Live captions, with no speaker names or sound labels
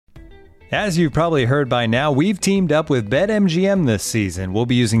As you've probably heard by now, we've teamed up with BetMGM this season. We'll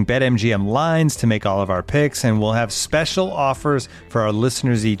be using BetMGM lines to make all of our picks, and we'll have special offers for our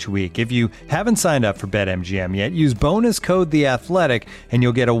listeners each week. If you haven't signed up for BetMGM yet, use bonus code The Athletic, and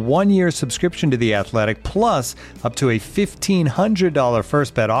you'll get a 1-year subscription to The Athletic, plus up to a $1,500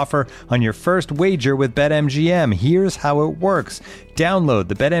 first bet offer on your first wager with BetMGM. Here's how it works. Download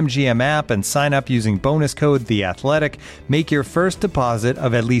the BetMGM app and sign up using bonus code The Athletic. Make your first deposit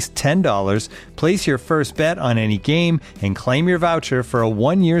of at least $10. Place your first bet on any game and claim your voucher for a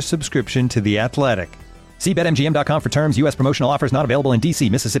 1-year subscription to The Athletic. See BetMGM.com for terms. U.S. promotional offers not available in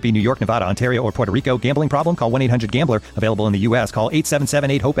D.C., Mississippi, New York, Nevada, Ontario, or Puerto Rico. Gambling problem? Call 1-800-GAMBLER. Available in the U.S. Call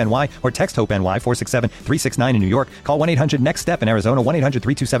 877-8-HOPE-NY or text HOPE-NY 467-369 in New York. Call 1-800-NEXT-STEP in Arizona.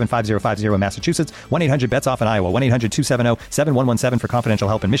 1-800-327-5050 in Massachusetts. 1-800-BETS-OFF in Iowa. 1-800-270-7117 for confidential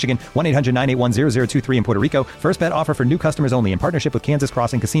help in Michigan. 1-800-981-0023 in Puerto Rico. First bet offer for new customers only in partnership with Kansas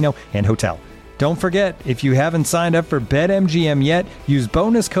Crossing Casino and Hotel. Don't forget, if you haven't signed up for BetMGM yet, use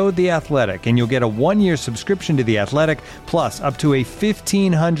bonus code The Athletic, and you'll get a 1-year subscription to The Athletic, plus up to a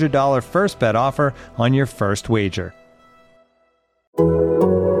 $1,500 first bet offer on your first wager.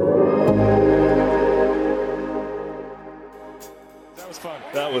 That was fun.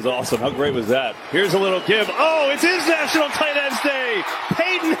 That was awesome. How great was that? Here's a little give. Oh, it's his National Tight Ends Day.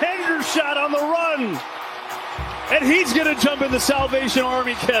 Peyton Hendershot on the run. And he's going to jump in the Salvation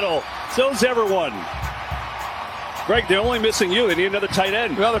Army kettle. So's everyone. Greg, they're only missing you. They need another tight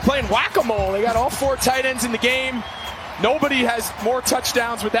end. Well, they're playing whack-a-mole. They got all 4 tight ends in the game. Nobody has more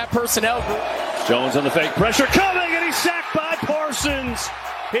touchdowns with that personnel group. Jones on the fake pressure coming, and he's sacked by Parsons.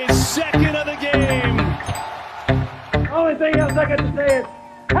 His second of the game. Only thing else I got to say is,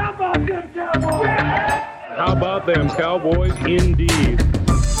 how about them Cowboys? How about them Cowboys, indeed.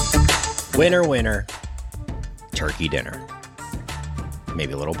 Winner, winner. Turkey dinner.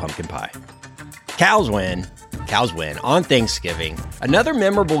 Maybe a little pumpkin pie. Cows win. Cows win on Thanksgiving. Another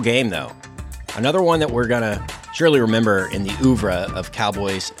memorable game, though. Another one that we're going to surely remember in the oeuvre of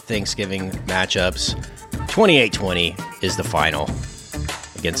Cowboys Thanksgiving matchups. 28-20 is the final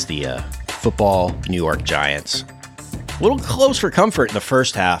against the football New York Giants. A little close for comfort in the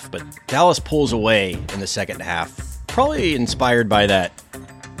first half, but Dallas pulls away in the second half. Probably inspired by that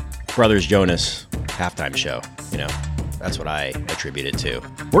Brothers Jonas halftime show. You know, that's what I attribute it to.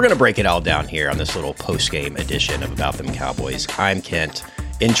 We're going to break it all down here on this little post-game edition of About Them Cowboys. I'm Kent,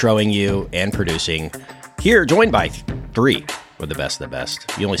 introing you and producing here, joined by 3 with the best of the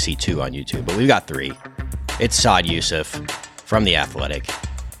best. You only see 2 on YouTube, but we've got 3. It's Saad Yousuf from The Athletic,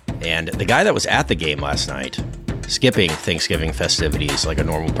 and the guy that was at the game last night, skipping Thanksgiving festivities like a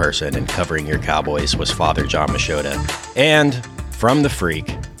normal person and covering your Cowboys, was Father John Machota. And from the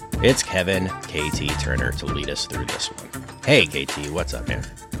Freak, it's Kevin KT Turner to lead us through this one. Hey, KT, what's up, man?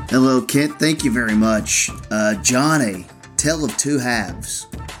 Hello, Kent. Thank you very much. John, a tale of 2 halves.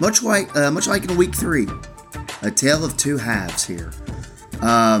 Much like in week 3, a tale of 2 halves here.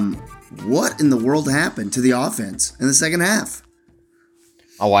 What in the world happened to the offense in the second half?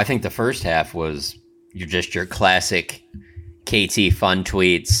 Oh, I think the first half was your classic KT fun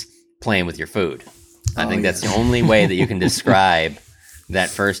tweets playing with your food. I think that's the only way that you can describe that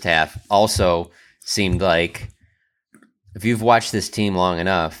first half. Also seemed like, if you've watched this team long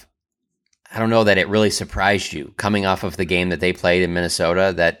enough, I don't know that it really surprised you coming off of the game that they played in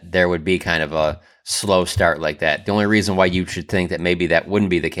Minnesota that there would be kind of a slow start like that. The only reason why you should think that maybe that wouldn't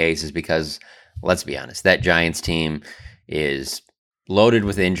be the case is because, let's be honest, that Giants team is loaded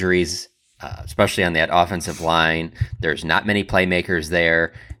with injuries, especially on that offensive line. There's not many playmakers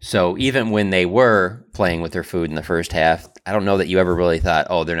there. So even when they were playing with their food in the first half, I don't know that you ever really thought,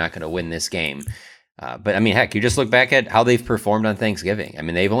 oh, they're not going to win this game. But I mean, heck, you just look back at how they've performed on Thanksgiving. I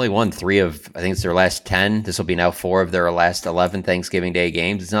mean, they've only won 3 of, I think it's their last 10. This will be now 4 of their last 11 Thanksgiving Day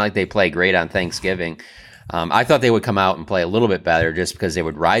games. It's not like they play great on Thanksgiving. I thought they would come out and play a little bit better just because they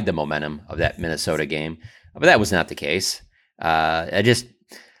would ride the momentum of that Minnesota game. But that was not the case. I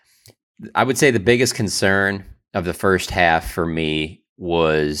would say the biggest concern of the first half for me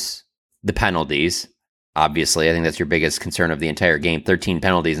was the penalties. Obviously, I think that's your biggest concern of the entire game. 13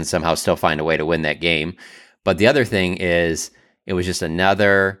 penalties and somehow still find a way to win that game. But the other thing is it was just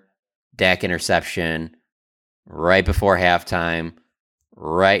another Dak interception right before halftime,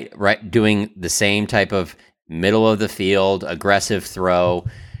 right doing the same type of middle of the field, aggressive throw.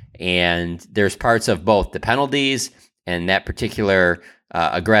 And there's parts of both the penalties and that particular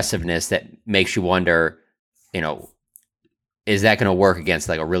aggressiveness that makes you wonder, is that going to work against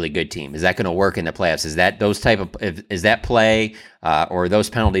like a really good team? Is that going to work in the playoffs? Is that is that play or those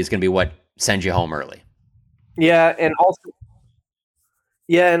penalties going to be what sends you home early? Yeah, and also,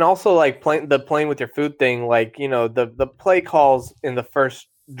 Yeah, and also like playing with your food thing, like, you know, the play calls in the first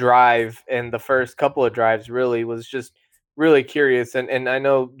drive and the first couple of drives really was just really curious. And I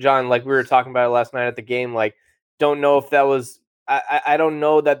know, John, like we were talking about it last night at the game, like don't know if that was I don't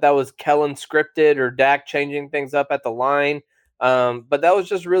know that was Kellen scripted or Dak changing things up at the line. But that was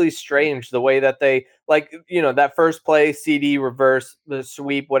just really strange the way that they, like, you know, that first play, CD reverse, the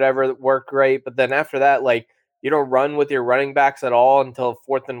sweep, whatever, worked great. But then after that, like, you don't run with your running backs at all until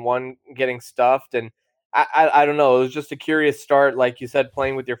 4th and 1 getting stuffed. And I don't know. It was just a curious start, like you said,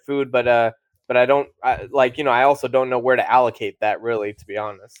 playing with your food. But I don't like, you know, I also don't know where to allocate that really, to be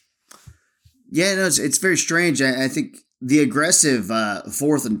honest. Yeah, no, it's very strange. I think the aggressive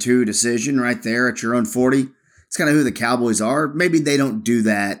 4th and 2 decision right there at your own 40, it's kind of who the Cowboys are. Maybe they don't do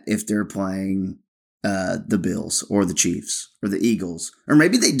that if they're playing the Bills or the Chiefs or the Eagles, or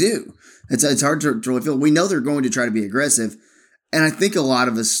maybe they do. It's hard to really feel. We know they're going to try to be aggressive, and I think a lot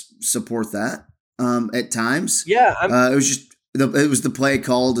of us support that at times. Yeah, it was just it was the play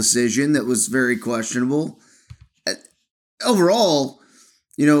call decision that was very questionable. Overall,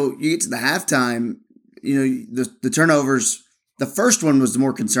 you know, you get to the halftime, you know, the turnovers. The first one was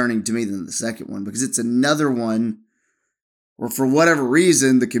more concerning to me than the second one, because it's another one where, for whatever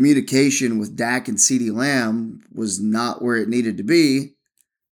reason, the communication with Dak and CeeDee Lamb was not where it needed to be.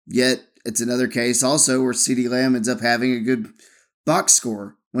 Yet it's another case also where CeeDee Lamb ends up having a good box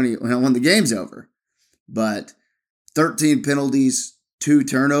score when the game's over. But 13 penalties, 2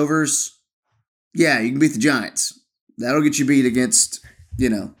 turnovers. Yeah, you can beat the Giants. That'll get you beat against, you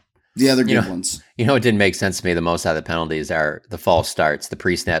know, the other good ones. You know what didn't make sense to me the most out of the penalties are the false starts, the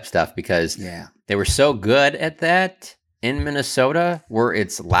pre-snap stuff, because they were so good at that in Minnesota, where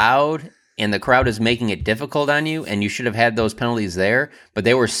it's loud and the crowd is making it difficult on you, and you should have had those penalties there. But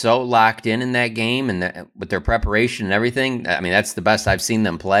they were so locked in that game, and with their preparation and everything. I mean, that's the best I've seen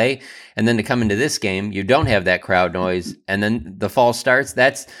them play. And then to come into this game, you don't have that crowd noise, and then the false starts.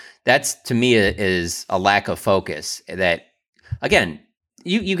 That's to me is a lack of focus. That, again,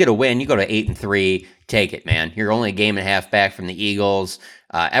 you get a win, you go to 8-3, take it, man. You're only a game and a half back from the Eagles.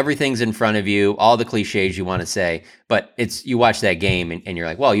 Everything's in front of you, all the cliches you want to say, but you watch that game and you're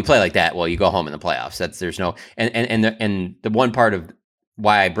like, well, you play like that, well, you go home in the playoffs. There's no, and the one part of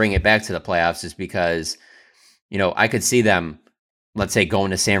why I bring it back to the playoffs is because, you know, I could see them, let's say, going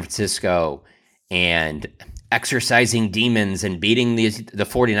to San Francisco and exercising demons and beating the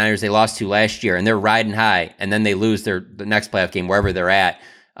 49ers they lost to last year, and they're riding high, and then they lose the next playoff game wherever they're at,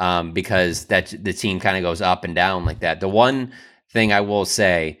 because the team kind of goes up and down like that. The one thing I will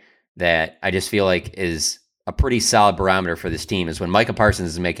say that I just feel like is a pretty solid barometer for this team is when Micah Parsons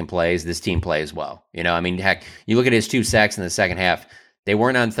is making plays, this team plays well. You know, I mean, heck, you look at his 2 sacks in the second half, they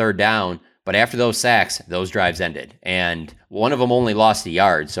weren't on third down, but after those sacks, those drives ended. And one of them only lost a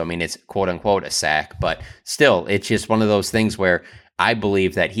yard. So, I mean, it's quote unquote a sack, but still, it's just one of those things where I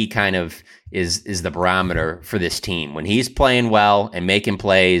believe that he kind of is the barometer for this team. When he's playing well and making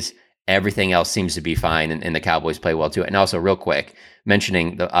plays, everything else seems to be fine, and the Cowboys play well too. And also, real quick,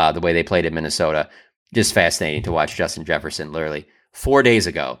 mentioning the way they played in Minnesota, just fascinating to watch Justin Jefferson. Literally 4 days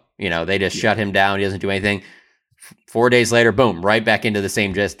ago, you know, they just shut him down. He doesn't do anything. 4 days later, boom, right back into the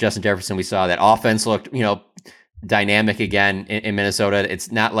same Justin Jefferson we saw. That offense looked, you know, dynamic again in Minnesota.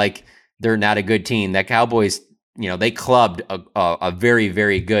 It's not like they're not a good team. That Cowboys, you know, they clubbed a very,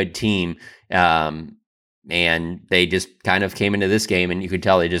 very good team. And they just kind of came into this game, and you could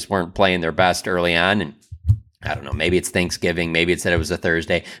tell they just weren't playing their best early on. And I don't know, maybe it's Thanksgiving, maybe it's that it was a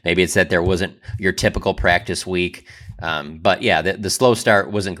Thursday, maybe it's that there wasn't your typical practice week. But yeah, the slow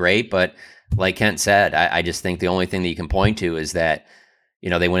start wasn't great. But like Kent said, I just think the only thing that you can point to is that, you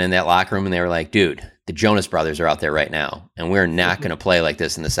know, they went in that locker room and they were like, dude, the Jonas Brothers are out there right now, and we're not going to play like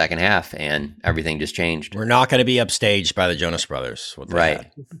this in the second half. And everything just changed. We're not going to be upstaged by the Jonas Brothers.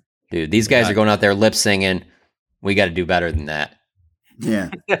 Right. Dude, these guys are going out there lip singing. We got to do better than that. Yeah.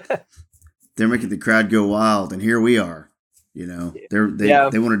 They're making the crowd go wild, and here we are. You know,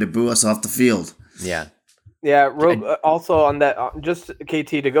 they wanted to boo us off the field. Yeah. Yeah. Also on that, just KT,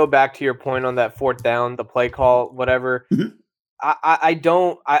 to go back to your point on that 4th down, the play call, whatever. Mm-hmm. I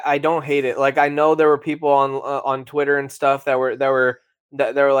don't hate it. Like, I know there were people on Twitter and stuff that were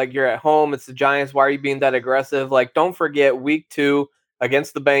like, you're at home, it's the Giants, why are you being that aggressive? Like, don't forget week 2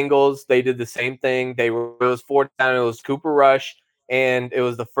 against the Bengals, they did the same thing. It was 4th down, it was Cooper Rush, and it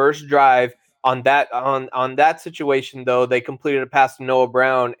was the first drive. On that situation, though, they completed a pass to Noah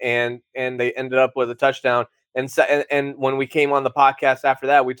Brown, and they ended up with a touchdown. And when we came on the podcast after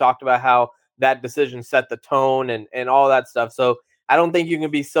that, we talked about how that decision set the tone and all that stuff. So I don't think you can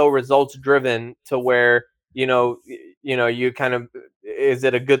be so results driven to where you kind of, is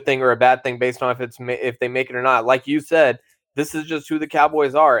it a good thing or a bad thing based on if they make it or not? Like you said, this is just who the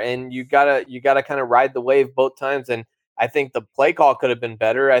Cowboys are, and you gotta kind of ride the wave both times. And I think the play call could have been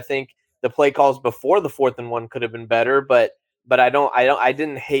better. I think the play calls before the 4th and 1 could have been better, but I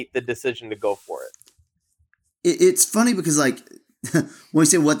didn't hate the decision to go for it. It's funny because like when we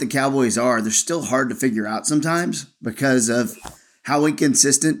say what the Cowboys are, they're still hard to figure out sometimes because of how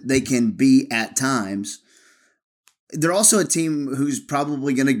inconsistent they can be at times. They're also a team who's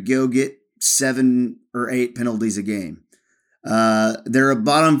probably going to go get 7 or 8 penalties a game. They're a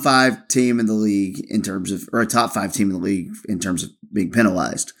bottom 5 team in the league or a top 5 team in the league in terms of being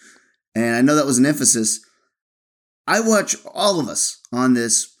penalized. And I know that was an emphasis. I watch, all of us on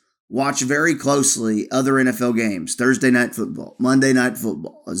this watch very closely other NFL games, Thursday night football, Monday night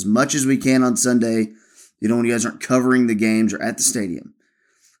football, as much as we can on Sunday, when you guys aren't covering the games or at the stadium.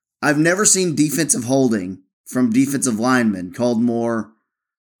 I've never seen defensive holding from defensive linemen called more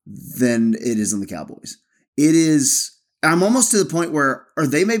than it is on the Cowboys. It is, I'm almost to the point where, are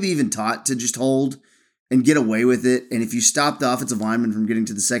they maybe even taught to just hold and get away with it? And if you stop the offensive lineman from getting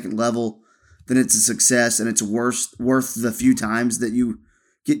to the second level, then it's a success and it's worth the few times that you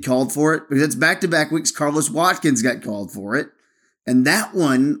get called for it. Because it's back-to-back weeks Carlos Watkins got called for it. And that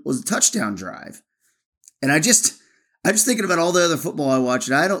one was a touchdown drive. And I'm just thinking about all the other football I watch,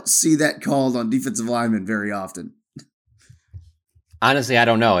 and I don't see that called on defensive linemen very often. Honestly, I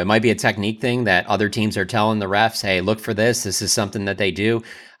don't know. It might be a technique thing that other teams are telling the refs, hey, look for this. This is something that they do.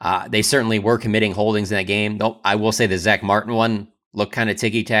 They certainly were committing holdings in that game. Though I will say the Zach Martin one looked kind of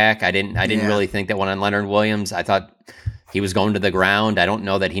ticky-tack. I didn't really think that one on Leonard Williams. I thought he was going to the ground. I don't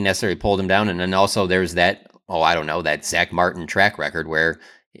know that he necessarily pulled him down. And then also there's that Zach Martin track record where,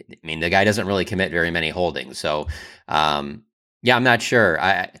 the guy doesn't really commit very many holdings. So, I'm not sure.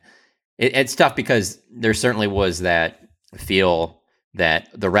 It's tough because there certainly was that feel that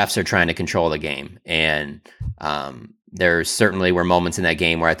the refs are trying to control the game. And there certainly were moments in that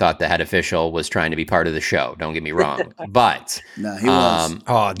game where I thought the head official was trying to be part of the show. Don't get me wrong. But no, he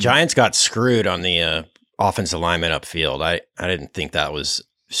was. Giants got screwed on the offensive lineman upfield. I didn't think that was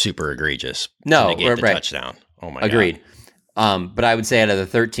super egregious. No, to negate the right. touchdown. Oh my Agreed. God. But I would say out of the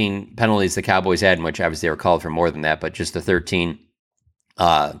 13 penalties the Cowboys had, in which obviously they were called for more than that, but just the 13,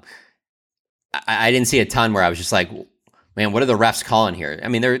 I didn't see a ton where I was just like, man, what are the refs calling here?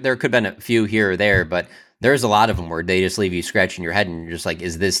 There could have been a few here or there, but there's a lot of them where they just leave you scratching your head and you're just like,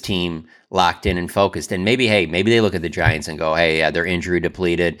 is this team locked in and focused? And maybe they look at the Giants and go, hey, yeah, they're injury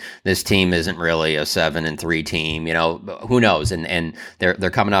depleted. This team isn't really a 7-3 team, who knows? And they're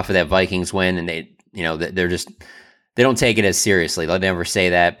coming off of that Vikings win and they're just, they don't take it as seriously. They'll never say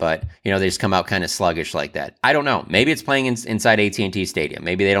that, but they just come out kind of sluggish like that. I don't know. Maybe it's playing inside AT&T Stadium.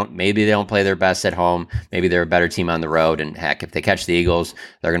 Maybe they don't play their best at home. Maybe they're a better team on the road. And heck, if they catch the Eagles,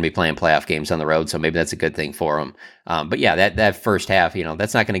 they're going to be playing playoff games on the road. So maybe that's a good thing for them. But yeah, that first half,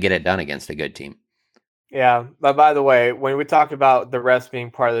 that's not going to get it done against a good team. Yeah, but by the way, when we talk about the refs being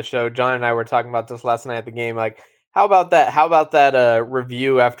part of the show, John and I were talking about this last night at the game. Like, how about that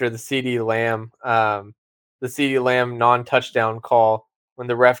review after the CeeDee Lamb non-touchdown call when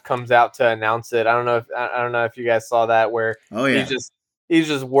the ref comes out to announce it? I don't know if you guys saw that, where he's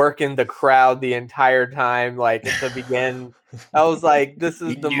just working the crowd the entire time, like at the begin. I was like, this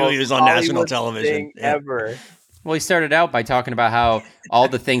is the most was on national television thing ever. Well, he started out by talking about how all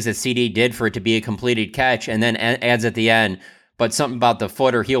the things that CD did for it to be a completed catch, and then adds at the end, but something about the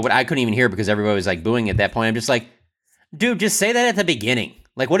foot or heel, but I couldn't even hear because everybody was like booing at that point. I'm just like, dude, just say that at the beginning.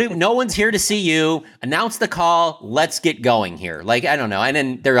 Like, no one's here to see you. Announce the call. Let's get going here. Like, I don't know. And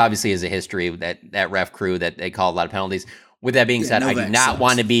then there obviously is a history with that ref crew that they call a lot of penalties. With that being said, I do not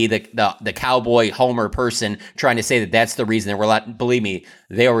want to be the cowboy homer person trying to say that that's the reason. Believe me,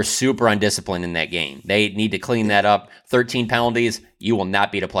 they were super undisciplined in that game. They need to clean that up. 13 penalties. You will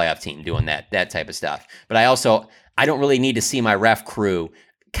not beat a playoff team doing that type of stuff. But I don't really need to see my ref crew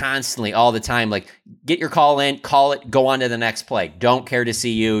constantly all the time, like, get your call in, call it, go on to the next play. Don't care to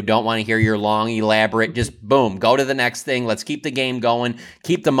see you, don't want to hear your long, elaborate, just boom, go to the next thing. Let's keep the game going,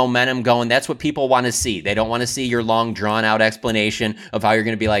 keep the momentum going. That's what people want to see. They don't want to see your long, drawn out explanation of how you're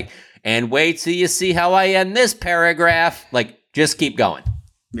going to be like, and wait till you see how I end this paragraph. Like, just keep going.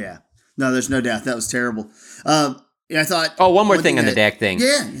 Yeah. No, there's no doubt. That was terrible. I thought... Oh, one more thing on the Dak thing.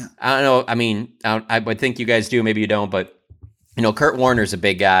 Yeah. I don't know. I would think you guys do. Maybe you don't, but Kurt Warner's a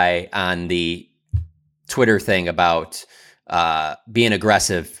big guy on the Twitter thing about being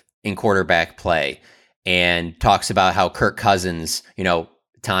aggressive in quarterback play, and talks about how Kirk Cousins,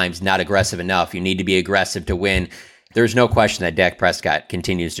 times not aggressive enough. You need to be aggressive to win. there's no question that Dak Prescott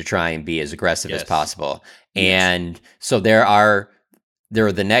continues to try and be as aggressive as possible. And so there are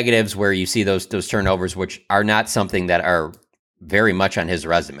the negatives where you see those turnovers, which are not something that are very much on his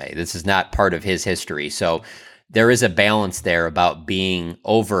resume. This is not part of his history. So there is a balance there about being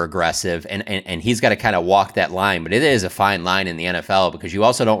over aggressive, and he's got to kind of walk that line. But it is a fine line in the NFL, because you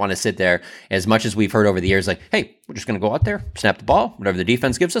also don't want to sit there, as much as we've heard over the years, like, hey, we're just going to go out there, snap the ball, whatever the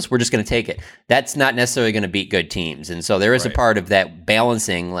defense gives us, we're just going to take it. That's not necessarily going to beat good teams. And so there is a part of that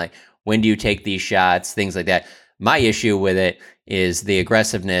balancing, like, when do you take these shots, things like that. My issue with it is the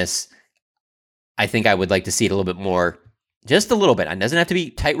aggressiveness. I think I would like to see it a little bit more. Just a little bit. It doesn't have to be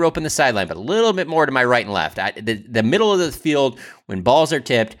tightrope in the sideline, but a little bit more to my right and left. The middle of the field, when balls are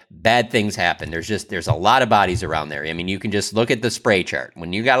tipped, bad things happen. There's a lot of bodies around there. I mean, you can just look at the spray chart.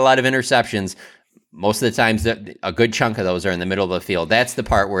 When you got a lot of interceptions, most of the times a good chunk of those are in the middle of the field. That's the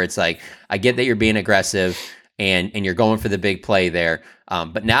part where it's like, I get that you're being aggressive and you're going for the big play there.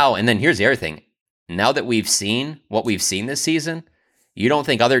 But now, and then here's the other thing. Now that we've seen what we've seen this season, you don't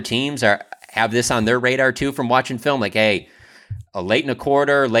think other teams have this on their radar too from watching film? Like, hey, late in a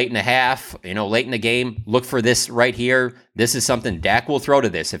quarter, late in a half, late in the game, look for this right here. This is something Dak will throw to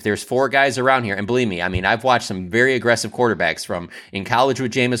this. If there's 4 guys around here, and believe me, I mean, I've watched some very aggressive quarterbacks from in college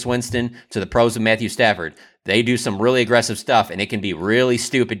with Jameis Winston to the pros with Matthew Stafford. They do some really aggressive stuff, and it can be really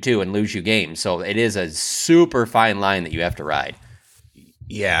stupid too and lose you games. So it is a super fine line that you have to ride.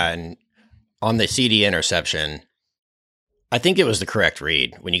 Yeah, and on the CD interception, I think it was the correct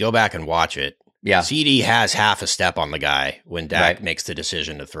read. When you go back and watch it, CD has half a step on the guy when Dak makes the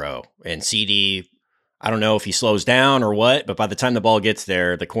decision to throw. And CD, I don't know if he slows down or what, but by the time the ball gets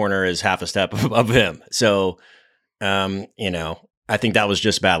there, the corner is half a step above him. So, I think that was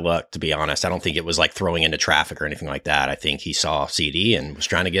just bad luck, to be honest. I don't think it was like throwing into traffic or anything like that. I think he saw CD and was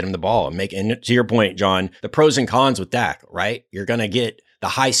trying to get him the ball. And to your point, John, the pros and cons with Dak, right? You're going to get the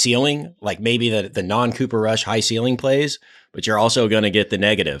high ceiling, like maybe the non-Cooper Rush high ceiling plays, but you're also going to get the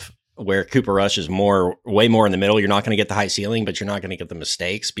negative, where Cooper Rush is way more in the middle. You're not going to get the high ceiling, but you're not going to get the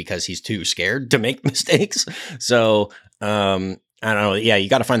mistakes because he's too scared to make mistakes. So, I don't know. Yeah, you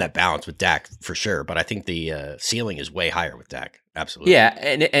got to find that balance with Dak for sure. But I think the ceiling is way higher with Dak. Absolutely. Yeah,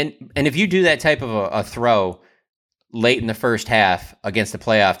 and if you do that type of a throw late in the first half against a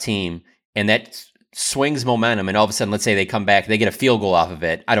playoff team, and that swings momentum, and all of a sudden, let's say they come back, they get a field goal off of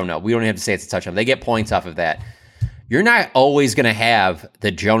it. I don't know. We don't have to say it's a touchdown. They get points off of that. You're not always going to have the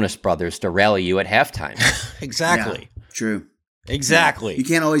Jonas Brothers to rally you at halftime. Exactly. Yeah, true. Exactly. You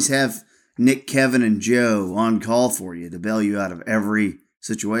can't always have Nick, Kevin, and Joe on call for you to bail you out of every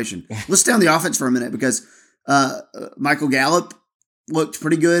situation. Let's stay on the offense for a minute, because Michael Gallup looked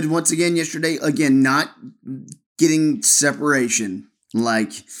pretty good once again yesterday. Again, not getting separation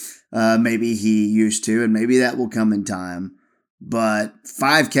like maybe he used to, and maybe that will come in time. But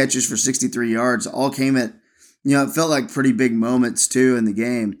 5 catches for 63 yards all came at, it felt like pretty big moments too in the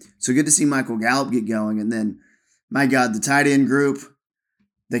game. So good to see Michael Gallup get going. And then, my God, the tight end group,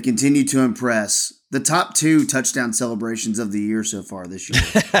 they continue to impress. The top 2 touchdown celebrations of the year so far this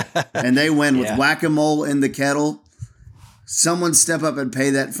year. And they win with whack-a-mole in the kettle. Someone step up and pay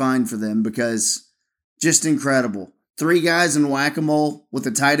that fine for them, because just incredible. 3 guys in whack-a-mole with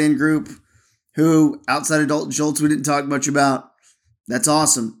the tight end group, who, outside of Dalton Schultz, we didn't talk much about. That's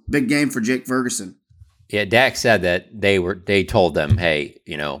awesome. Big game for Jake Ferguson. Yeah, Dak said that they told them, hey,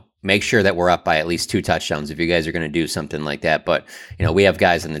 make sure that we're up by at least 2 touchdowns if you guys are going to do something like that. But, we have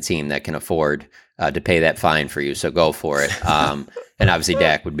guys on the team that can afford to pay that fine for you, so go for it. And obviously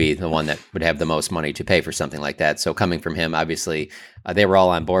Dak would be the one that would have the most money to pay for something like that. So coming from him, obviously, they were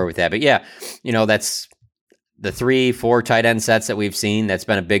all on board with that. But yeah, that's the 3-4 tight end sets that we've seen. That's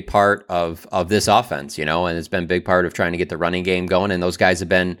been a big part of this offense, and it's been a big part of trying to get the running game going. And those guys have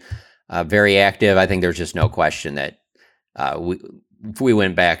been very active. I think there's just no question that if we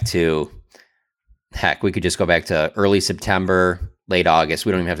went back to, we could just go back to early September, late August.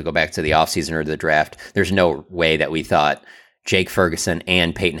 We don't even have to go back to the offseason or the draft. There's no way that we thought Jake Ferguson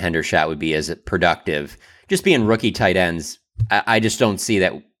and Peyton Hendershot would be as productive. Just being rookie tight ends, I just don't see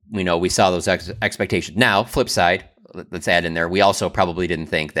that, we saw those expectations. Now, flip side, let's add in there, we also probably didn't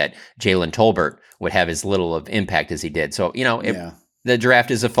think that Jalen Tolbert would have as little of impact as he did. So, the draft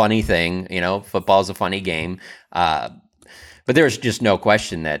is a funny thing, football is a funny game. But there's just no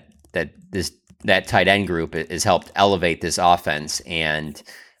question that that tight end group has helped elevate this offense. And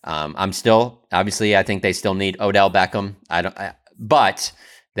I'm still, obviously, I think they still need Odell Beckham. But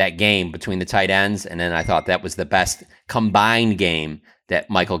that game between the tight ends, and then I thought that was the best combined game that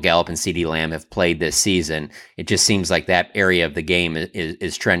Michael Gallup and CeeDee Lamb have played this season. It just seems like that area of the game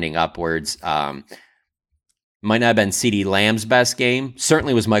is trending upwards. Might not have been CeeDee Lamb's best game.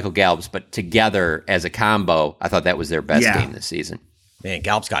 Certainly was Michael Gallup's, but together as a combo, I thought that was their best game this season. Man,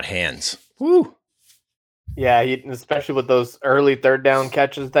 Gallup's got hands. Woo. Yeah, especially with those early third down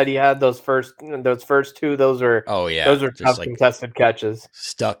catches that he had, those first two, those are tough contested catches.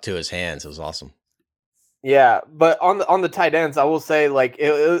 Stuck to his hands. It was awesome. Yeah, but on the tight ends, I will say like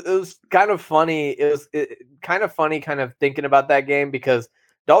it was kind of funny. It was kind of funny, kind of thinking about that game because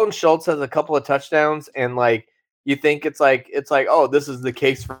Dalton Schultz has a couple of touchdowns, and like you think it's like oh, this is the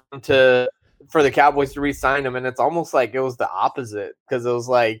case for the Cowboys to re-sign him, and it's almost like it was the opposite because it was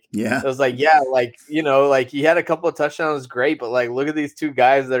like he had a couple of touchdowns, great, but like look at these two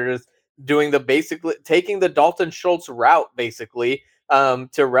guys that are just doing taking the Dalton Schultz route basically.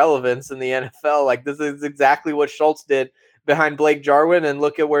 To relevance in the NFL. Like this is exactly what Schultz did behind Blake Jarwin, and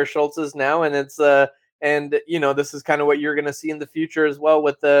look at where Schultz is now. And it's this is kind of what you're going to see in the future as well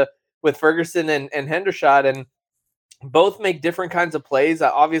with Ferguson and Hendershot, and both make different kinds of plays.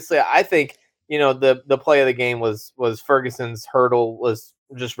 Obviously, I think the play of the game was Ferguson's hurdle was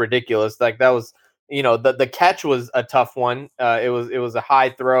just ridiculous. Like that was the catch was a tough one. It was a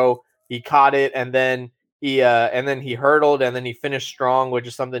high throw. He caught it, and then he hurdled, and then he finished strong, which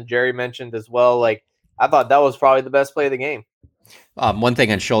is something Jerry mentioned as well. Like I thought that was probably the best play of the game. One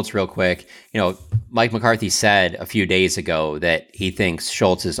thing on Schultz real quick, Mike McCarthy said a few days ago that he thinks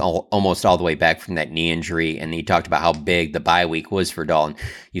Schultz is almost all the way back from that knee injury. And he talked about how big the bye week was for Dalton.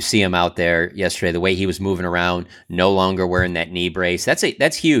 You see him out there yesterday, the way he was moving around, no longer wearing that knee brace.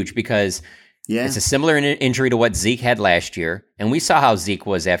 That's huge because it's a similar injury to what Zeke had last year. And we saw how Zeke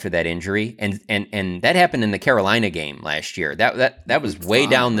was after that injury. And that happened in the Carolina game last year. That was way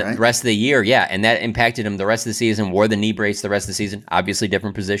down the rest of the year. Yeah. And that impacted him the rest of the season, wore the knee brace the rest of the season. Obviously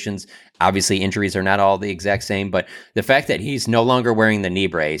different positions. Obviously injuries are not all the exact same. But the fact that he's no longer wearing the knee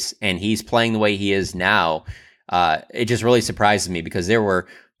brace and he's playing the way he is now, it just really surprises me because there were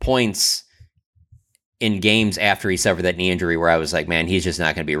points in games after he suffered that knee injury where I was like, man, he's just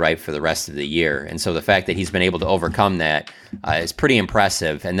not going to be right for the rest of the year. And so the fact that he's been able to overcome that is pretty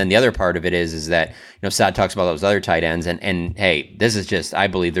impressive. And then the other part of it is that, Saad talks about those other tight ends and hey, this is just, I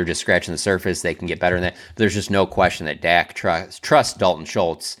believe they're just scratching the surface. They can get better than that. But there's just no question that Dak trusts Dalton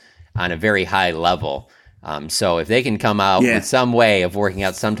Schultz on a very high level. So if they can come out with some way of working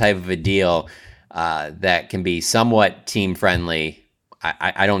out some type of a deal that can be somewhat team friendly,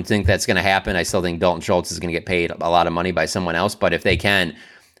 I don't think that's going to happen. I still think Dalton Schultz is going to get paid a lot of money by someone else. But if they can,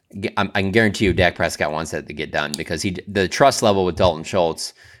 I can guarantee you Dak Prescott wants that to get done because the trust level with Dalton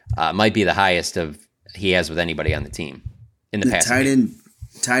Schultz might be the highest he has with anybody on the team in the past.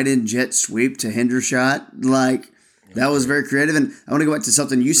 Tight end jet sweep to Hendershot, like that was very creative. And I want to go back to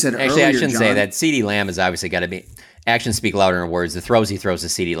something you said earlier. Actually, I shouldn't say that. CeeDee Lamb has obviously got to be. Actions speak louder than words. The throws he throws to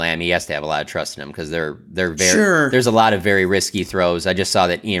CeeDee Lamb, he has to have a lot of trust in him because they're very. There's a lot of very risky throws. I just saw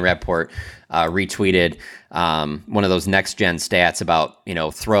that Ian Rappaport retweeted one of those next gen stats about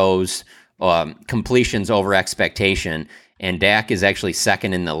throws, completions over expectation, and Dak is actually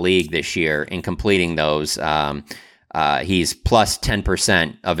second in the league this year in completing those. He's plus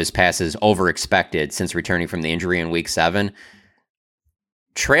 10% of his passes over expected since returning from the injury in Week 7,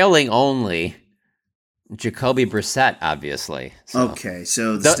 trailing only Jacoby Brissett, obviously. Okay,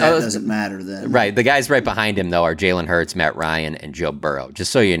 so the stat doesn't matter then. Right. The guys right behind him, though, are Jalen Hurts, Matt Ryan, and Joe Burrow,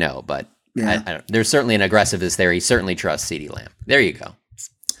 just so you know. But there's certainly an aggressiveness there. He certainly trusts CeeDee Lamb. There you go.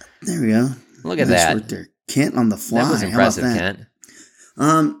 There we go. Look at that. Right there. Kent on the fly. That was impressive, Kent.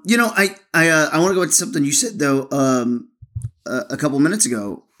 I want to go into something you said, though, a couple minutes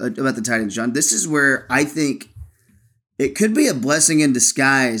ago about the Titans, John. This is where I think it could be a blessing in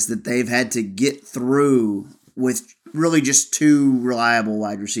disguise that they've had to get through with really just two reliable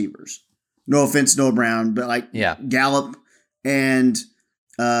wide receivers. No offense, Noah Brown, but Gallup and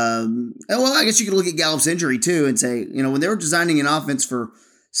I guess you could look at Gallup's injury too and say, when they were designing an offense for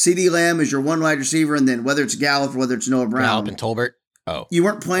CeeDee Lamb as your one wide receiver, and then whether it's Gallup or whether it's Noah Brown, Gallup and Tolbert. Oh, you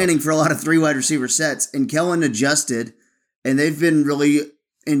weren't planning for a lot of three wide receiver sets, and Kellen adjusted, and they've been really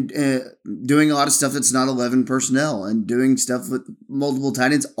doing a lot of stuff that's not 11 personnel and doing stuff with multiple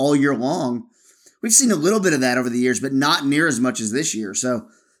tight ends all year long. We've seen a little bit of that over the years, but not near as much as this year. So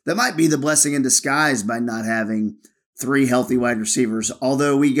that might be the blessing in disguise by not having three healthy wide receivers.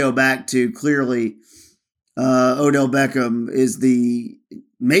 Although we go back to clearly Odell Beckham is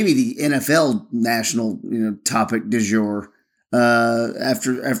maybe the NFL national topic du jour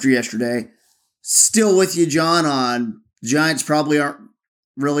after yesterday. Still with you, John, on Giants probably aren't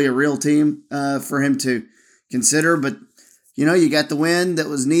really a real team for him to consider, but you got the win that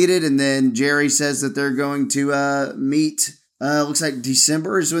was needed, and then Jerry says that they're going to meet. Looks like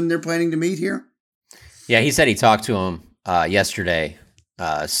December is when they're planning to meet here. Yeah, he said he talked to him yesterday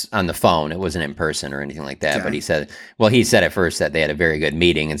on the phone. It wasn't in person or anything like that. Okay. But he said at first that they had a very good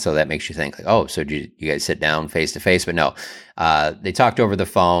meeting, and so that makes you think like, oh, so did you guys sit down face to face? But no, they talked over the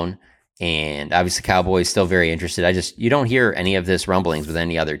phone, and obviously Cowboys still very interested. You don't hear any of this rumblings with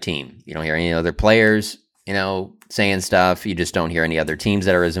any other team. You don't hear any other players, saying stuff. You just don't hear any other teams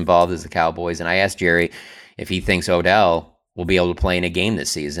that are as involved as the Cowboys. And I asked Jerry if he thinks Odell will be able to play in a game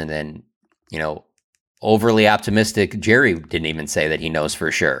this season, and overly optimistic, Jerry didn't even say that he knows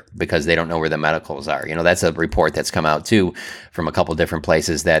for sure because they don't know where the medicals are. That's a report that's come out too from a couple different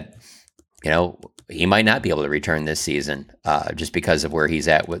places that, he might not be able to return this season just because of where he's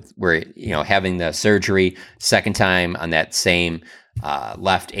at with having the surgery second time on that same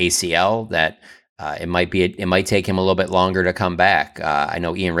left ACL that it might take him a little bit longer to come back. I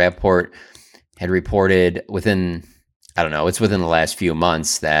know Ian Rappaport had reported within the last few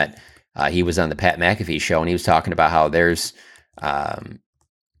months that he was on the Pat McAfee show, and he was talking about how there's,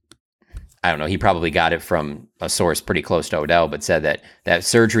 he probably got it from a source pretty close to Odell, but said that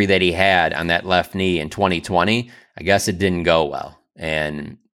surgery that he had on that left knee in 2020, I guess it didn't go well.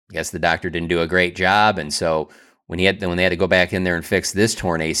 And I guess the doctor didn't do a great job. And so when they had to go back in there and fix this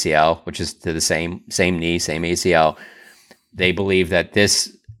torn ACL, which is to the same knee, same ACL, they believe that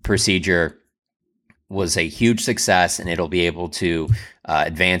this procedure was a huge success, and it'll be able to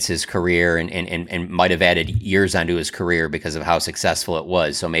advance his career and might have added years onto his career because of how successful it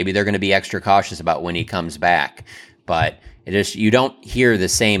was. So maybe they're going to be extra cautious about when he comes back. But you don't hear the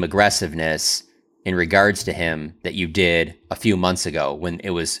same aggressiveness in regards to him that you did a few months ago when it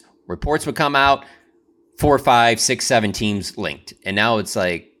was reports would come out, 4, 5, 6, 7 teams linked. And now it's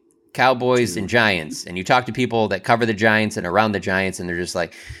like Cowboys and Giants. And you talk to people that cover the Giants and around the Giants, and they're just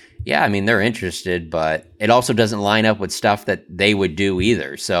like, yeah, I mean, they're interested, but it also doesn't line up with stuff that they would do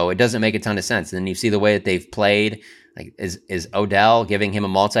either. So it doesn't make a ton of sense. And then you see the way that they've played. Like, is Odell giving him a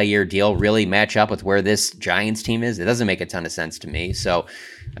multi-year deal really match up with where this Giants team is? It doesn't make a ton of sense to me. So,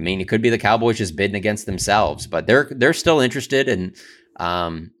 I mean, it could be the Cowboys just bidding against themselves, but they're still interested. And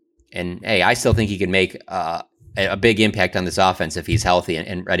hey, I still think he can make a big impact on this offense if he's healthy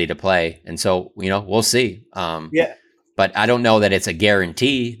and ready to play. And so, we'll see. Yeah. But I don't know that it's a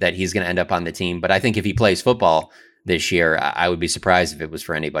guarantee that he's going to end up on the team. But I think if he plays football this year, I would be surprised if it was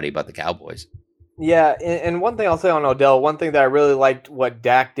for anybody but the Cowboys. Yeah, and one thing I'll say on Odell, one thing that I really liked what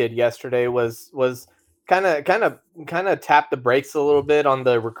Dak did yesterday was kind of tap the brakes a little bit on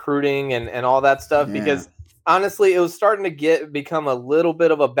the recruiting and all that stuff, because honestly, it was starting to become a little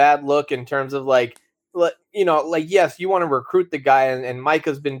bit of a bad look in terms of yes, you want to recruit the guy, and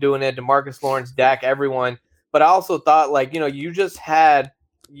Micah's been doing it, DeMarcus Lawrence, Dak, everyone. But I also thought, you just had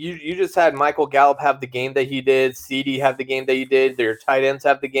Michael Gallup have the game that he did, CD have the game that he did, their tight ends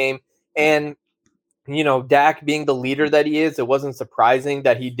have the game, and Dak being the leader that he is, it wasn't surprising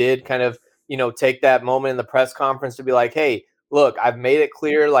that he did kind of take that moment in the press conference to be like, hey, look, I've made it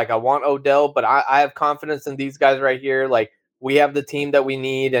clear, I want Odell, but I have confidence in these guys right here. We have the team that we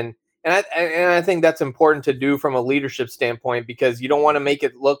need, and I think that's important to do from a leadership standpoint, because you don't want to make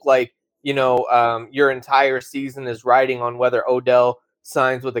it look like your entire season is riding on whether Odell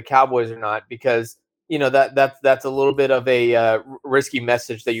signs with the Cowboys or not, because that's a little bit of a risky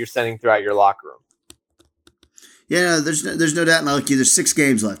message that you're sending throughout your locker room. Yeah, there's no doubt. Now, there's 6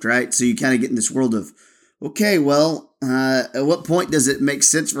 games left, right? So you kind of get in this world of, okay, well, at what point does it make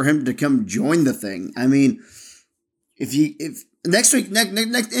sense for him to come join the thing? I mean, if next week,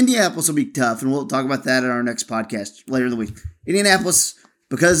 next Indianapolis will be tough, and we'll talk about that in our next podcast later in the week. Indianapolis,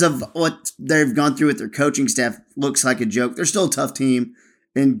 because of what they've gone through with their coaching staff, looks like a joke. They're still a tough team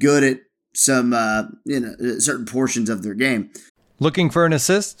and good at some certain portions of their game. Looking for an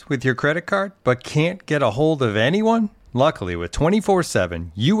assist with your credit card but can't get a hold of anyone? Luckily, with 24/7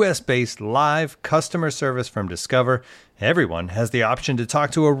 U.S.-based live customer service from Discover, everyone has the option to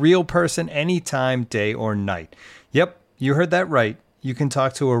talk to a real person anytime, day or night. Yep, you heard that right. You can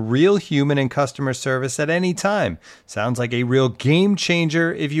talk to a real human in customer service at any time. Sounds like a real game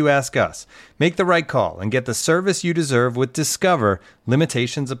changer if you ask us. Make the right call and get the service you deserve with Discover.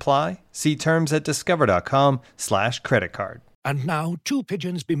 Limitations apply. See terms at discover.com/creditcard. And now, 2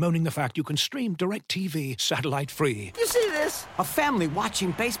 pigeons bemoaning the fact you can stream DirecTV satellite-free. You see this? A family watching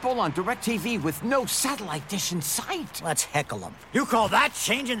baseball on DirecTV with no satellite dish in sight. Let's heckle them. You call that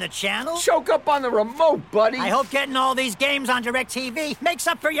changing the channel? Choke up on the remote, buddy. I hope getting all these games on DirecTV makes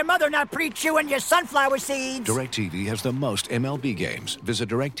up for your mother not pre-chewing your sunflower seeds. DirecTV has the most MLB games. Visit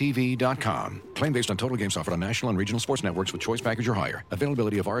DirecTV.com. Claim based on total games offered on national and regional sports networks with choice package or higher.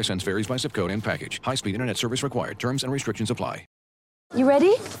 Availability of RSNs varies by zip code and package. High-speed internet service required. Terms and restrictions apply. You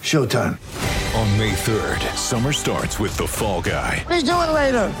ready? Showtime. On May 3rd, summer starts with The Fall Guy. Let's do it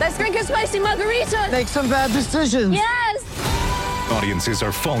later. Let's drink a spicy margarita. Make some bad decisions. Yes. Audiences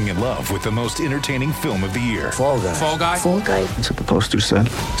are falling in love with the most entertaining film of the year. Fall Guy. Fall Guy? Fall guy. That's what the poster said.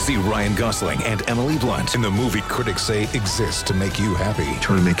 See Ryan Gosling and Emily Blunt in the movie critics say exists to make you happy.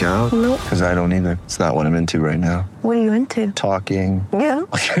 Trying to make it out? Nope. Because I don't either. It's not what I'm into right now. What are you into? Talking. Yeah.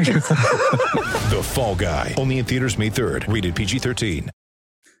 The Fall Guy. Only in theaters May 3rd. Rated PG-13.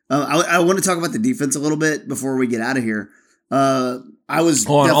 I want to talk about the defense a little bit before we get out of here. Hold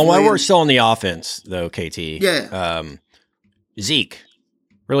on, while we're still on the offense, though, KT. Yeah. Zeke,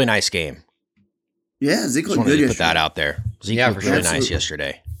 really nice game. Yeah, Zeke looked good yesterday. Put that out there. Zeke looked really nice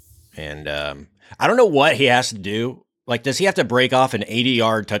yesterday. And I don't know what he has to do. Like, does he have to break off an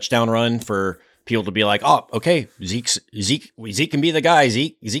 80-yard touchdown run for people to be like, oh, okay, Zeke can be the guy.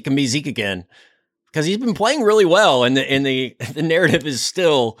 Zeke can be Zeke again. Because he's been playing really well, and the narrative is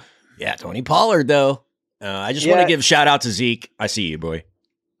still, Tony Pollard, though. I just want to give shout out to Zeke. I see you, boy.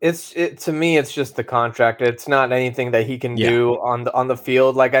 To me, it's just the contract. It's not anything that he can do on the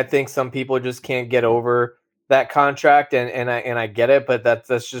field. Like, I think some people just can't get over that contract, and I get it, but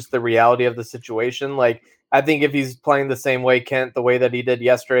that's just the reality of the situation. Like, I think if he's playing the same way, Kent, the way that he did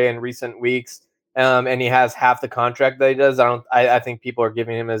yesterday in recent weeks, and he has half the contract that he does, I think people are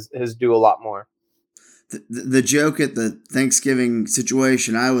giving him his due a lot more. The joke at the Thanksgiving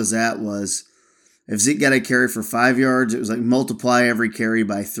situation I was at was, if Zeke got a carry for 5 yards, it was like multiply every carry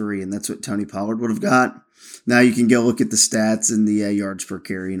by 3, and that's what Tony Pollard would have got. Now you can go look at the stats and the yards per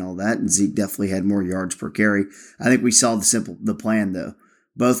carry and all that, and Zeke definitely had more yards per carry. I think we saw the plan, though.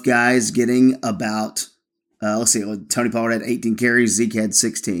 Both guys getting about, Tony Pollard had 18 carries, Zeke had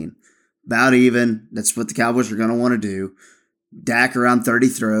 16. About even. That's what the Cowboys are going to want to do. Dak around 30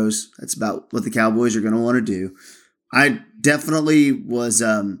 throws. That's about what the Cowboys are going to want to do. I definitely was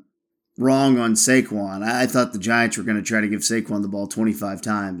wrong on Saquon. I thought the Giants were going to try to give Saquon the ball 25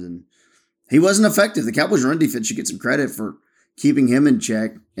 times, and he wasn't effective. The Cowboys' run defense should get some credit for keeping him in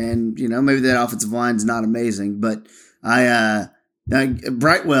check. And, maybe that offensive line's not amazing, but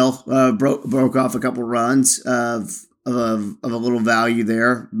Brightwell broke off a couple runs of a little value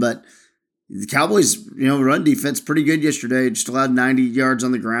there, but the Cowboys, run defense pretty good yesterday. Just allowed 90 yards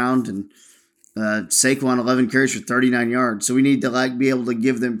on the ground, and Saquon 11 carries for 39 yards. So we need to be able to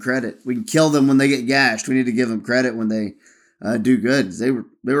give them credit. We can kill them when they get gashed. We need to give them credit when they do good. They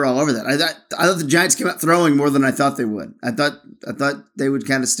were all over that. I thought the Giants came out throwing more than I thought they would. I thought they would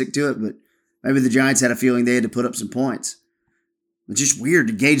kind of stick to it, but maybe the Giants had a feeling they had to put up some points. It's just weird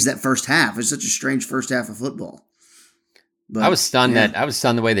to gauge that first half. It's such a strange first half of football. But, I was stunned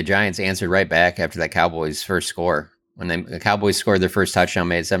the way the Giants answered right back after that Cowboys first score. When the Cowboys scored their first touchdown,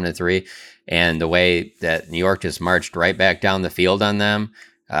 made 7-3, and the way that New York just marched right back down the field on them.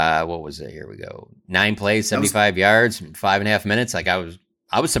 What was it? Here we go. 9 plays, 75 yards, 5.5 minutes. Like I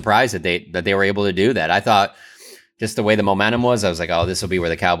was surprised that they were able to do that. I thought just the way the momentum was, I was like, oh, this will be where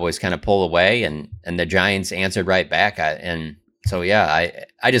the Cowboys kind of pull away, and the Giants answered right back.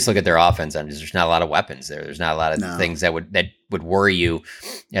 I just look at their offense and there's not a lot of weapons there. There's not a lot of things that would worry you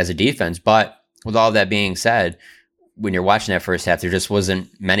as a defense. But with all that being said, when you're watching that first half, there just wasn't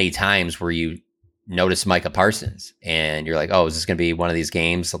many times where you notice Micah Parsons and you're like, oh, is this going to be one of these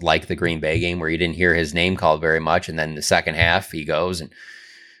games like the Green Bay game where you didn't hear his name called very much? And then the second half he goes and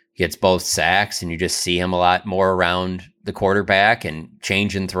gets both sacks, and you just see him a lot more around the quarterback and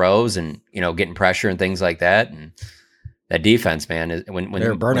changing throws and, getting pressure and things like that. And that defense, man, when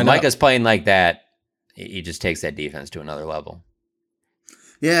Micah's playing like that, he just takes that defense to another level.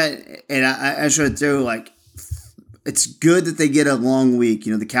 Yeah, and I should throw, it's good that they get a long week.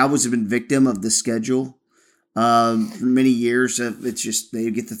 The Cowboys have been victim of the schedule for many years. It's just they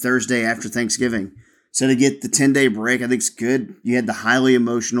get the Thursday after Thanksgiving. So to get the 10-day break, I think it's good. You had the highly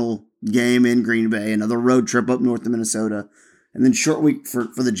emotional game in Green Bay, another road trip up north of Minnesota, and then short week for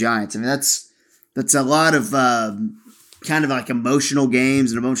the Giants. I mean, that's a lot of kind of like emotional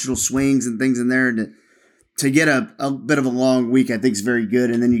games and emotional swings and things in there. And to get a bit of a long week, I think is very good.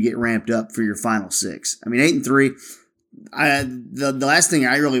 And then you get ramped up for your final 6. I mean, 8-3. The last thing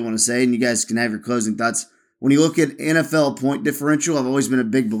I really want to say, and you guys can have your closing thoughts. When you look at NFL point differential, I've always been a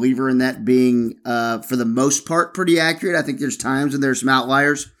big believer in that being, for the most part, pretty accurate. I think there's times when there's some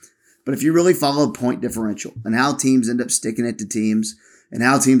outliers. But if you really follow point differential and how teams end up sticking it to teams and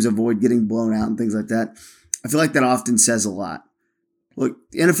how teams avoid getting blown out and things like that, I feel like that often says a lot. Look,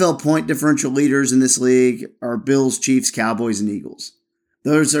 the NFL point differential leaders in this league are Bills, Chiefs, Cowboys, and Eagles.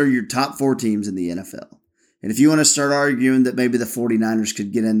 Those are your top 4 teams in the NFL. And if you want to start arguing that maybe the 49ers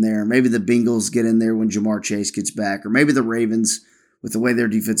could get in there, maybe the Bengals get in there when Jamar Chase gets back, or maybe the Ravens with the way their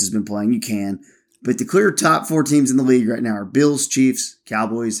defense has been playing. You can. But the clear top 4 teams in the league right now are Bills, Chiefs,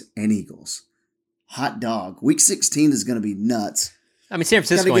 Cowboys, and Eagles. Hot dog. Week 16 is going to be nuts. I mean, San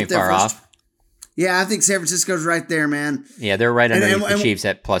Francisco ain't far off. Yeah, I think San Francisco's right there, man. Yeah, they're right underneath the Chiefs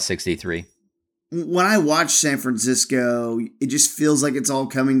at plus 63. When I watch San Francisco, it just feels like it's all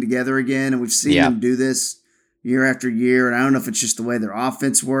coming together again, and we've seen them do this year after year, and I don't know if it's just the way their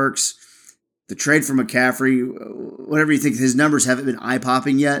offense works. The trade for McCaffrey, whatever you think, his numbers haven't been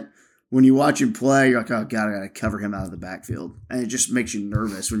eye-popping yet. When you watch him play, you're like, oh, God, I got to cover him out of the backfield. And it just makes you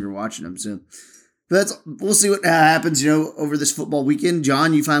nervous when you're watching him. So we'll see what happens, over this football weekend.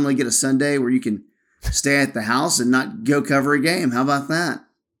 John, you finally get a Sunday where you can stay at the house and not go cover a game. How about that?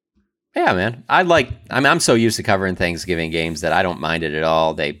 Yeah, man. I'm so used to covering Thanksgiving games that I don't mind it at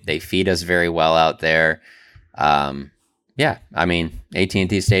all. They feed us very well out there. Yeah, I mean,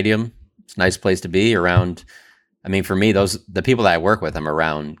 AT&T Stadium, it's a nice place to be around. I mean, for me, the people that I work with, I'm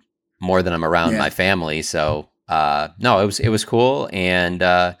around more than I'm around my family. So, no, it was cool. And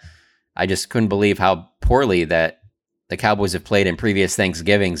I just couldn't believe how poorly that the Cowboys have played in previous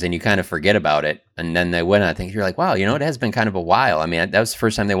Thanksgivings, and you kind of forget about it. And then they win. I think you're like, wow, it has been kind of a while. I mean, that was the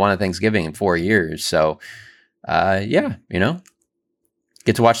first time they won a Thanksgiving in 4 years. So, yeah,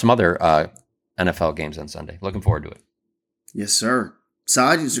 get to watch some other NFL games on Sunday. Looking forward to it. Yes, sir.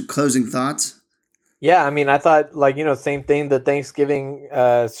 Saj, your closing thoughts? Yeah, I mean, I thought same thing. The Thanksgiving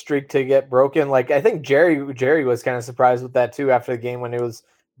streak to get broken. I think Jerry was kind of surprised with that too after the game when it was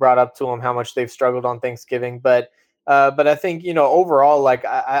brought up to him how much they've struggled on Thanksgiving. But I think overall,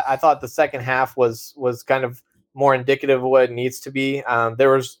 I thought the second half was kind of more indicative of what it needs to be. There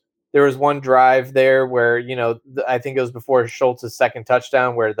was one drive there where I think it was before Schultz's second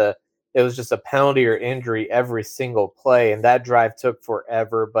touchdown where it was just a penalty or injury every single play, and that drive took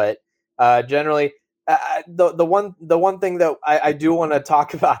forever. But generally. The one thing that I do want to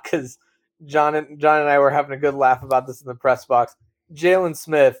talk about, because John and I were having a good laugh about this in the press box. Jalen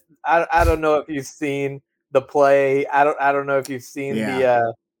Smith, I don't know if you've seen the play. I don't know if you've seen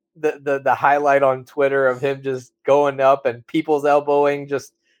the highlight on Twitter of him just going up and people's elbowing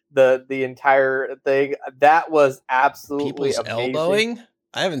just the entire thing. That was absolutely amazing. Elbowing?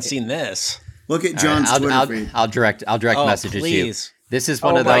 I haven't seen this. Look at John's Twitter feed. I'll direct messages to you. This is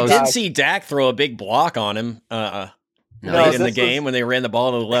one of those. I did see Dak throw a big block on him late in the game when they ran the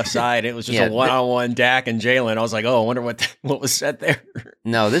ball to the left side. It was just a one-on-one Dak and Jalen. I was like, oh, I wonder what was said there.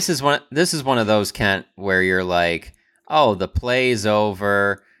 No, this is one of those, Kent, where you're like, oh, the play's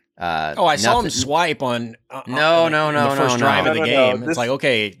over. I saw him swipe on the first drive of the game. It's like,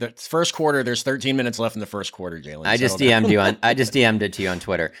 okay, the first quarter, there's 13 minutes left in the first quarter, Jalen. I just DM'd it to you on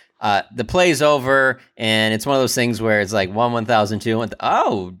Twitter. The play's over, and it's one of those things where it's like 1,002.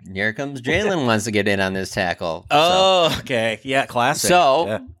 Oh, here comes Jalen wants to get in on this tackle. Oh, okay. Yeah, classic.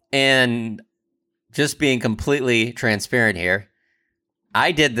 So, and just being completely transparent here,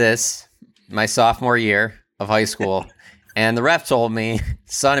 I did this my sophomore year of high school. And the ref told me,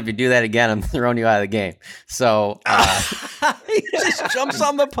 son, if you do that again, I'm throwing you out of the game. So he just jumps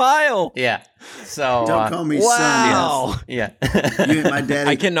on the pile. Yeah. So don't call me wow. son. Yeah. You ain't my daddy.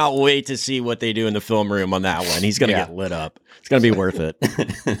 I cannot wait to see what they do in the film room on that one. He's gonna get lit up. It's gonna be worth it.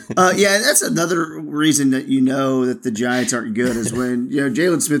 Yeah, that's another reason that that the Giants aren't good is when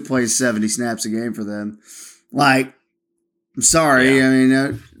Jalen Smith plays 70 snaps a game for them. Like, I'm sorry. I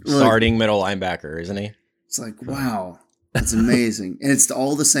mean, starting middle linebacker, isn't he? It's like, wow. That's amazing. And it's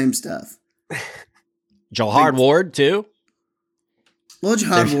all the same stuff. Jahad Ward, too? Well,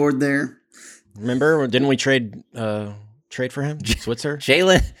 Jahad Ward there. Remember, didn't we trade for him? Switzer?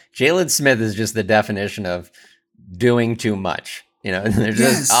 Jalen Smith is just the definition of doing too much. There's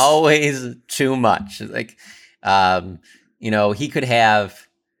just always too much. Like, he could have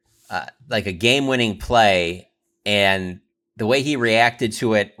like a game-winning play, and the way he reacted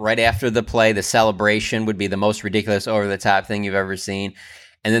to it right after the play, the celebration would be the most ridiculous, over-the-top thing you've ever seen.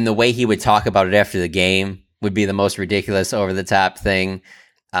 And then the way he would talk about it after the game would be the most ridiculous, over-the-top thing.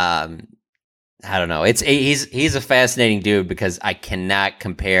 I don't know. He's a fascinating dude because I cannot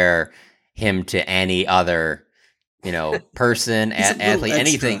compare him to any other, person, athlete,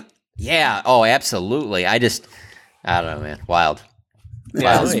 anything. Yeah. Oh, absolutely. I don't know, man. Wild.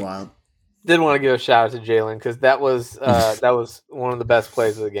 Yeah, that was wild. Did want to give a shout out to Jalen because that was one of the best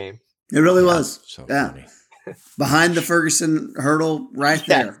plays of the game. It really was. So funny. Behind the Ferguson hurdle, right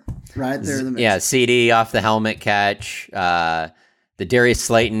there in the middle. Yeah, CD off the helmet catch. The Darius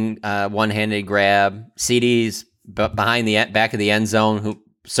Slayton one-handed grab. CD's behind the back of the end zone, who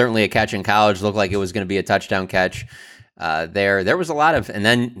certainly a catch in college looked like it was going to be a touchdown catch. There was a lot of, and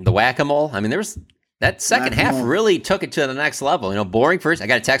then the whack-a-mole. I mean, there That second half really took it to the next level. You know, boring first. I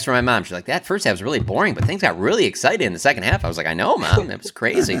got a text from my mom. She's like, that first half was really boring, but things got really exciting in the second half. I was like, I know, Mom. That was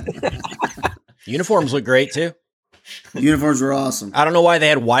crazy. Uniforms look great, too. The uniforms were awesome. I don't know why they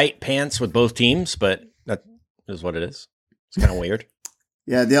had white pants with both teams, but that is what it is. It's kind of weird.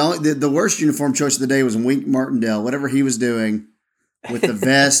 Yeah, the worst uniform choice of the day was Wink Martindale. Whatever he was doing with the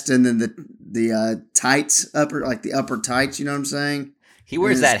vest and then the tights, the upper tights, you know what I'm saying? He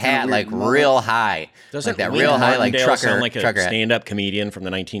wears that hat like real high. Doesn't that real high, like trucker, sound like a trucker stand-up comedian from the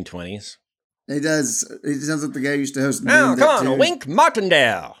 1920s? He does. He sounds like the guy who used to host. Oh, come on, Wink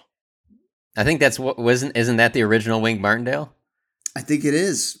Martindale. I think that's what isn't that the original Wink Martindale? I think it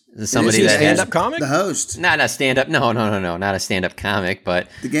is. Is somebody that stand-up comic? The host. Not a stand-up. No, not a stand-up comic, but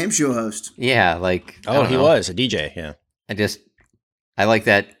the game show host. Yeah, like he was a DJ. Yeah, I like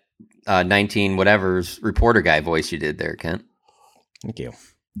that 19 whatever's reporter guy voice you did there, Kent. Thank you.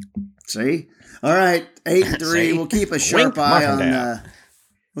 See, all right, 8-3. We'll keep a sharp eye on.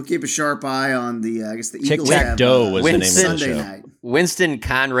 We'll keep a sharp eye on the. I guess the Eagles. Tic-tac-toe was the name of the show. Night. Winston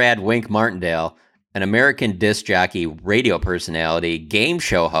Conrad Wink Martindale, an American disc jockey, radio personality, game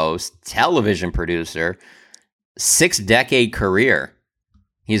show host, television producer, 6-decade career.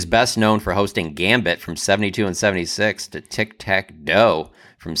 He's best known for hosting Gambit from 72 and 76 to Tic-Tac-Toe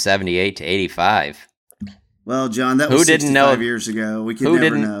from 78 to 85. Well, John, that was 65 years ago. We could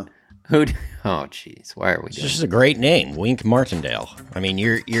never know. Oh, jeez. Why are we doing this? This is a great name, Wink Martindale. I mean,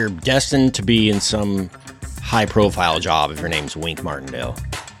 you're destined to be in some high-profile job if your name's Wink Martindale.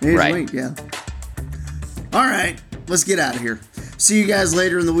 Right. Wink, yeah. All right. Let's get out of here. See you guys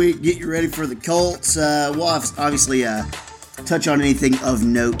later in the week. Get you ready for the Colts. We'll obviously touch on anything of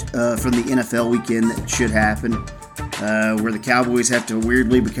note from the NFL weekend that should happen. Where the Cowboys have to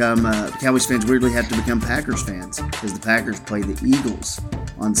weirdly become Cowboys fans weirdly have to become Packers fans because the Packers play the Eagles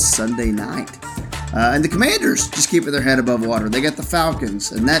on Sunday night, and the Commanders just keeping their head above water. They got the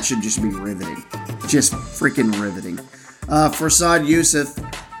Falcons, and that should just be riveting, just freaking riveting. For Saad Youssef,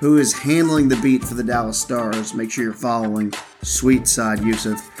 who is handling the beat for the Dallas Stars, make sure you're following Sweet Saad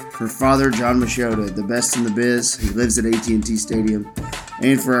Youssef. For Father John Machota, the best in the biz, he lives at AT&T Stadium,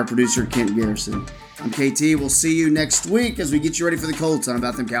 and for our producer Kent Garrison. I'm KT. We'll see you next week as we get you ready for the Colts on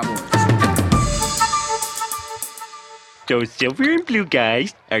About Them Cowboys. Those silver and blue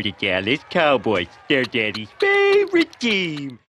guys are the Dallas Cowboys. They're Daddy's favorite team.